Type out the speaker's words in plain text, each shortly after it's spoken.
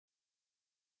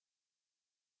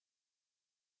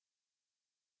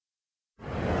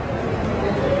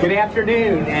Good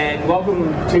afternoon and welcome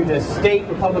to the State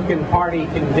Republican Party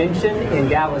Convention in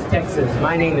Dallas, Texas.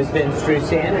 My name is Vince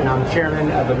Strusan and I'm Chairman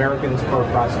of Americans for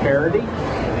Prosperity.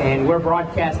 And we're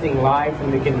broadcasting live from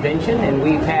the convention, and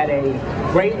we've had a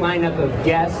great lineup of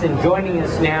guests. And joining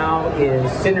us now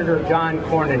is Senator John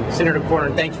Cornyn. Senator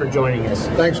Cornyn, thanks for joining us.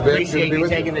 Thanks, Ben. Appreciate you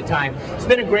taking the time. It's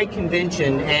been a great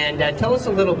convention, and tell us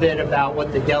a little bit about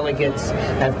what the delegates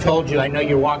have told you. I know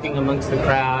you're walking amongst the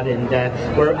crowd, and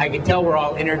I can tell we're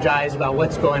all energized about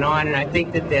what's going on, and I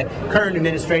think that the current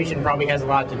administration probably has a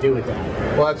lot to do with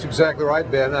that. Well, that's exactly right,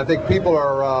 Ben. I think people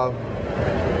are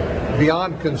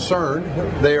beyond concerned.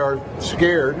 They are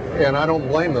scared, and I don't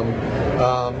blame them,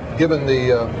 given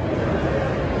the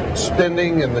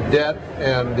spending and the debt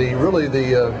and the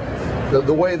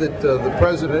way that the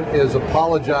president is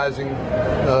apologizing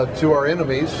to our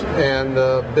enemies and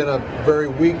been a very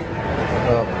weak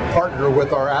partner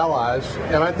with our allies,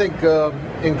 and I think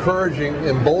encouraging,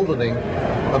 emboldening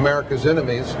America's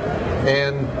enemies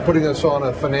and putting us on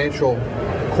a financial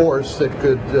course that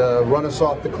could run us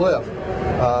off the cliff.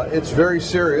 It's very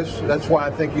serious. That's why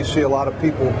I think you see a lot of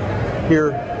people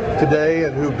here today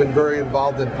and who've been very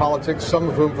involved in politics, some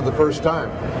of whom for the first time.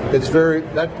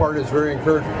 That part is very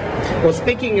encouraging. Well,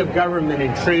 speaking of government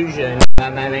intrusion,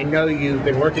 and I know you've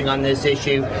been working on this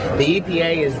issue, the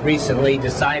EPA has recently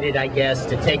decided, I guess,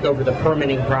 to take over the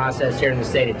permitting process here in the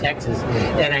state of Texas.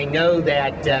 And I know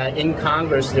that in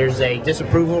Congress there's a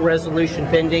disapproval resolution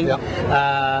pending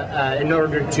in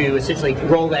order to essentially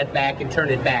roll that back and turn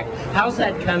it back. How's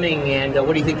that coming, and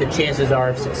what do you think the chances are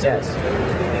of success?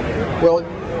 Well,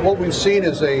 what we've seen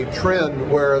is a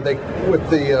trend where with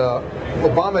the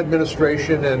Obama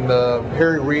administration and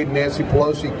Harry Reid and Nancy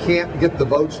Pelosi can't get the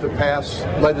votes to pass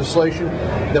legislation,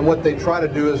 then what they try to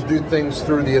do is do things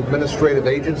through the administrative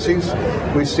agencies.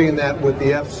 We've seen that with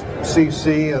the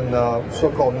FCC and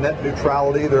so-called net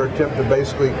neutrality, their attempt to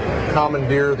basically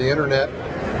commandeer the internet.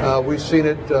 We've seen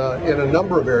it in a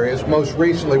number of areas, most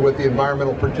recently with the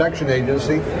Environmental Protection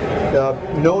Agency,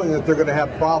 knowing that they're going to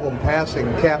have problem passing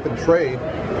cap and trade.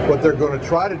 What they're going to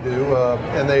try to do,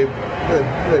 and they've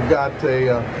got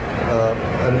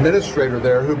an administrator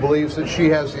there who believes that she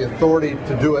has the authority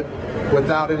to do it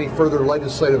without any further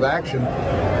legislative action.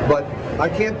 But I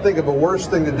can't think of a worse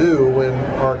thing to do when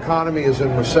our economy is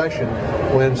in recession,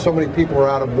 when so many people are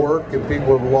out of work and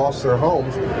people have lost their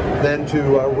homes, than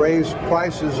to raise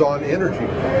prices on energy.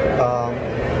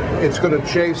 It's going to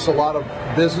chase a lot of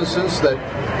businesses that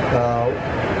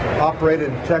operate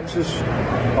in Texas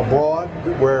abroad,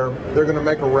 where they're going to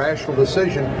make a rational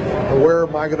decision. Where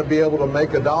am I going to be able to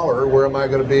make a dollar? Where am I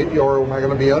going to be, or am I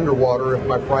going to be underwater if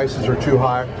my prices are too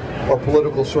high or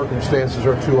political circumstances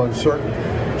are too uncertain?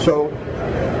 So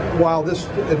while this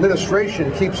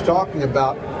administration keeps talking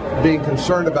about being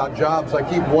concerned about jobs, I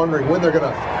keep wondering when they're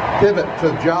going to pivot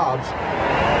to jobs.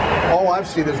 All I've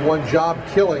seen is one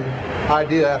job-killing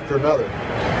idea after another.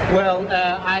 Well,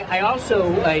 I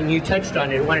also, and you touched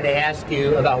on it, wanted to ask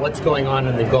you about what's going on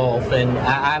in the Gulf. And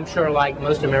I'm sure, like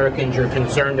most Americans, you're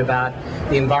concerned about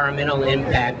the environmental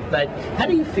impact. But how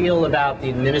do you feel about the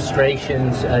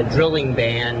administration's drilling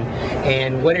ban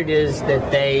and what it is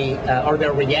that or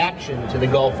their reaction to the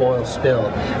Gulf oil spill?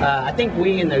 I think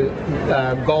we in the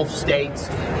Gulf states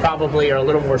probably are a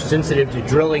little more sensitive to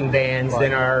drilling bans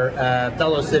than our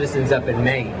fellow citizens up in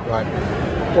Maine. Right.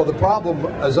 Well, the problem,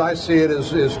 as I see it,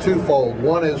 is twofold.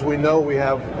 One is we know we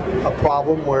have a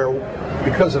problem where,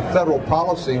 because of federal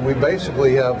policy, we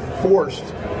basically have forced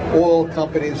oil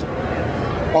companies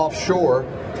offshore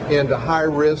into high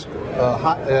risk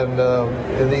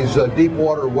in these deep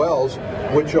water wells,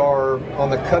 which are on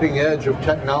the cutting edge of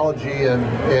technology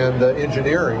and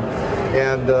engineering.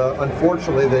 And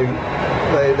unfortunately, they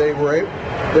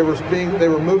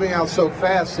were moving out so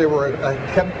fast, they were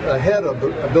kept ahead of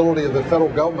the ability of the federal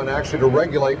government actually to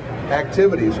regulate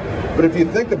activities. But if you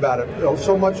think about it,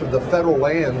 so much of the federal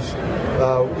lands,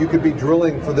 you could be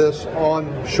drilling for this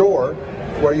on shore,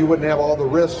 where you wouldn't have all the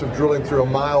risks of drilling through a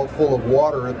mile full of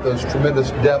water at those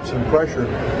tremendous depths and pressure.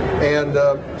 And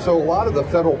so a lot of the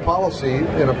federal policy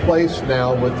in a place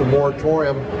now with the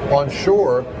moratorium on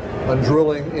shore on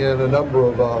drilling in a number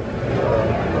of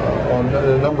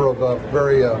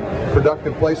very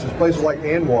productive places like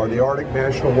ANWR, the Arctic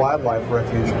National Wildlife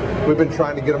Refuge. We've been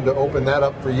trying to get them to open that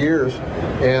up for years,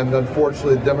 and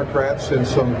unfortunately the Democrats and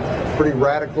some pretty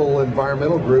radical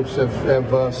environmental groups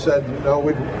have said, no,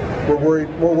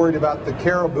 we're worried about the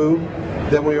caribou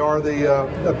than we are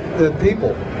the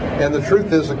people. And the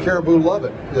truth is the caribou love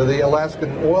it. The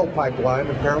Alaskan oil pipeline,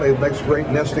 apparently it makes great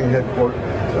nesting headquarters.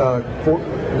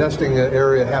 nesting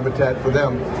area habitat for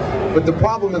them. But the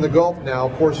problem in the Gulf now,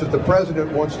 of course, is the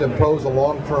president wants to impose a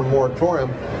long-term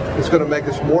moratorium. It's going to make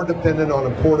us more dependent on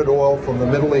imported oil from the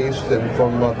Middle East and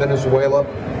from Venezuela,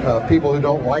 people who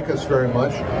don't like us very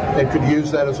much, and could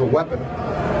use that as a weapon.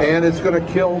 And it's going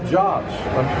to kill jobs.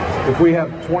 If we have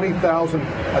 20,000,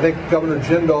 I think Governor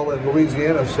Jindal in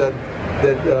Louisiana said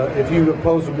that if you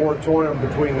impose a moratorium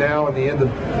between now and the end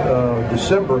of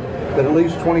December, that at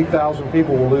least 20,000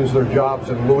 people will lose their jobs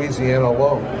in Louisiana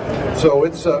alone. So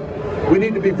it's we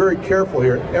need to be very careful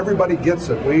here. Everybody gets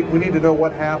it. We need to know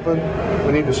what happened.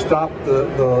 We need to stop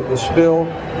the spill,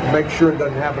 make sure it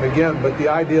doesn't happen again. But the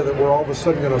idea that we're all of a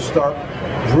sudden going to start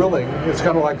drilling, it's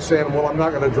kind of like saying, well, I'm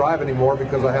not going to drive anymore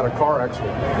because I had a car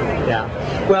accident. Yeah.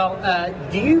 Well,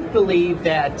 do you believe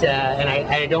that, and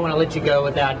I don't want to let you go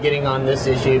without getting on this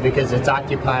issue because it's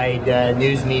occupied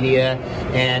news media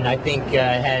and I think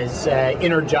has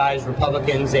energized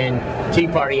Republicans and Tea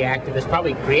Party activists,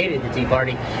 probably created the Tea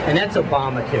Party, and that's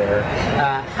Obamacare.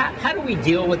 How do we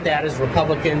deal with that as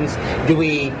Republicans? Do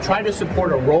we try to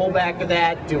support a rollback of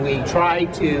that? Do we try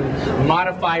to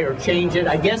modify or change it?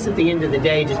 I guess at the end of the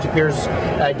day, it just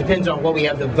depends on what we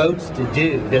have the votes to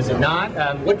do, does it not?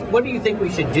 What do you think we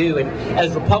should do? And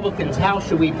as Republicans, how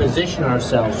should we position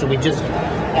ourselves? Should we just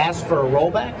ask for a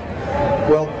rollback?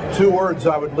 Well, two words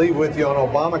I would leave with you on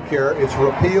Obamacare. It's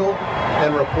repeal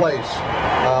and replace.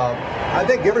 I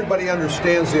think everybody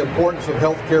understands the importance of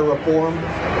health care reform,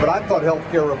 but I thought health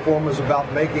care reform was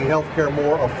about making health care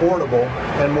more affordable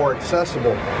and more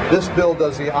accessible. This bill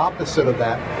does the opposite of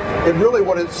that. It really,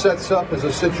 what it sets up is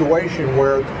a situation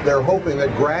where they're hoping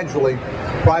that gradually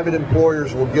private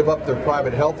employers will give up their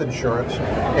private health insurance,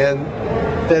 and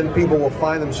then people will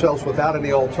find themselves without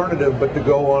any alternative but to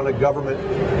go on a government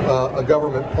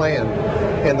plan.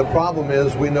 And the problem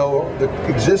is, we know the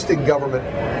existing government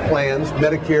plans,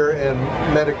 Medicare and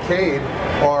Medicaid,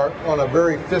 are on a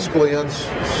very fiscally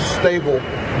unstable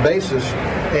basis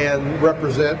and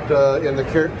represent, in the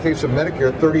case of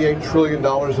Medicare, $38 trillion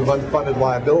of unfunded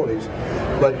liabilities.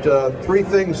 But three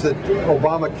things that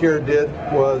Obamacare did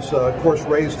was, of course,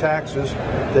 raise taxes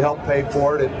to help pay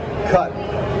for it. It cut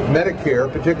Medicare,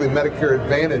 particularly Medicare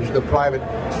Advantage, the private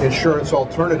insurance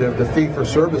alternative to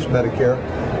fee-for-service Medicare,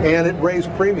 and it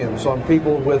raised premiums on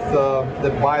people with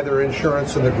that buy their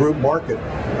insurance in the group market.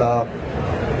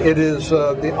 It is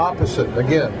the opposite,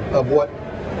 again, of what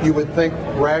you would think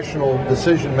rational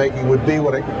decision-making would be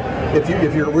when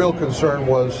if your real concern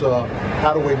was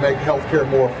how do we make health care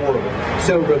more affordable.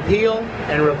 So repeal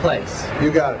and replace.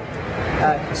 You got it.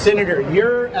 Senator,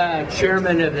 you're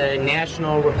chairman of the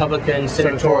National Republican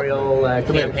Senatorial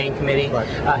Campaign Committee. Right.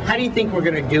 How do you think we're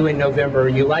going to do in November?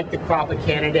 You like the crop of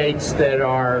candidates that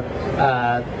are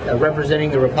representing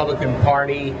the Republican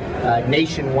Party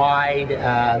nationwide?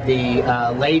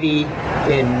 The lady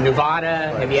in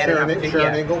Nevada, have you had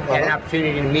an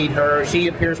opportunity to meet her? She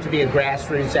appears to be a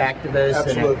grassroots activist.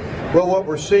 Absolutely. Well, what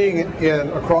we're seeing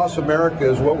across America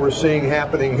is what we're seeing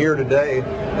happening here today,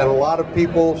 and a lot of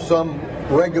people, some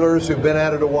regulars who've been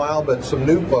at it a while, but some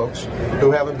new folks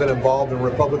who haven't been involved in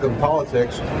Republican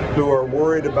politics, who are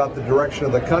worried about the direction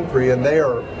of the country, and they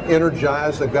are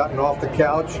energized. They've gotten off the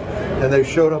couch and they've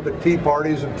showed up at tea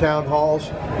parties and town halls.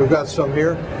 We've got some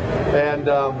here, and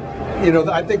you know,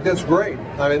 I think that's great.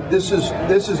 I mean, this is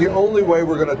the only way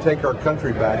we're going to take our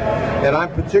country back. And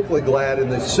I'm particularly glad in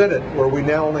the Senate, where we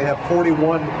now only have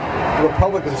 41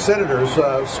 Republican senators.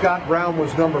 Scott Brown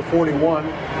was number 41.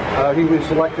 He was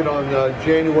elected on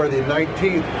January the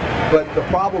 19th. But the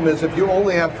problem is, if you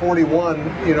only have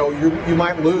 41, you know, you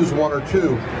might lose one or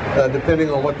two, depending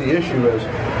on what the issue is.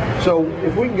 So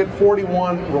if we can get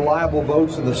 41 reliable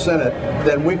votes in the Senate,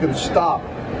 then we can stop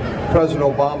President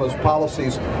Obama's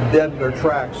policies dead in their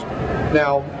tracks.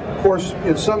 Now, of course,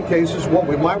 in some cases, what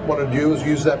we might want to do is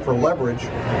use that for leverage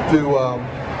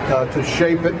to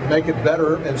shape it, make it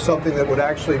better, and something that would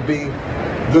actually be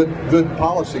good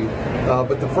policy.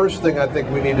 But the first thing I think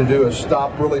we need to do is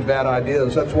stop really bad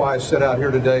ideas. That's why I sit out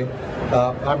here today.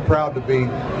 I'm proud to be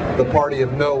the party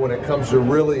of no when it comes to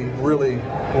really, really,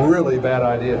 really bad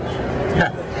ideas.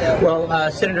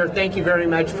 Well, Senator, thank you very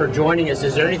much for joining us.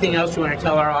 Is there anything else you want to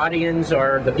tell our audience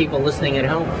or the people listening at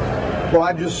home? Well,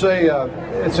 I'd just say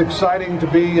it's exciting to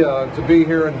be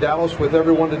here in Dallas with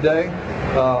everyone today.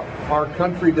 Our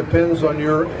country depends on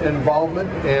your involvement,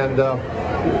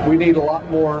 and we need a lot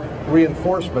more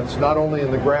reinforcements, not only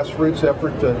in the grassroots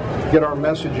effort to get our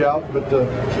message out, but to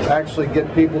actually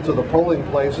get people to the polling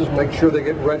places, make sure they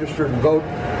get registered and vote.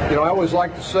 You know, I always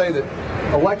like to say that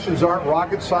elections aren't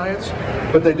rocket science,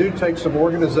 but they do take some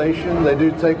organization. They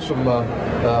do take some,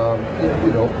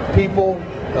 you know, people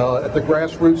at the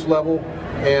grassroots level,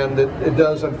 and it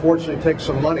does unfortunately take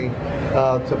some money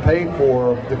to pay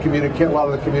for a lot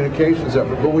of the communications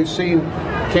effort. But we've seen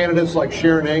candidates like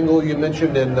Sharon Angle, you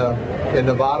mentioned in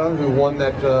Nevada, who won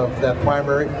that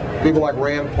primary. People like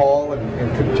Rand Paul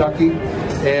in Kentucky,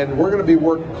 and we're going to be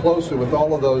working closely with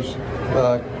all of those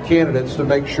candidates to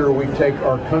make sure we take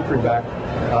our country back.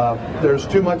 There's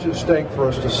too much at stake for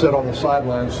us to sit on the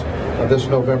sidelines this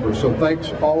November. So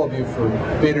thanks all of you for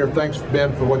being here. Thanks,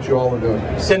 Ben, for what you all are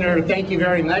doing. Senator, thank you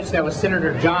very much. That was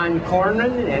Senator John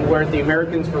Cornyn, and we're at the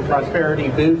Americans for Prosperity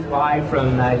booth live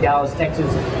from Dallas,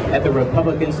 Texas at the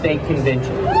Republican State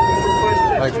Convention.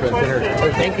 Thanks, Ben.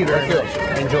 Thank you very much.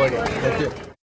 Enjoyed it. Thank you.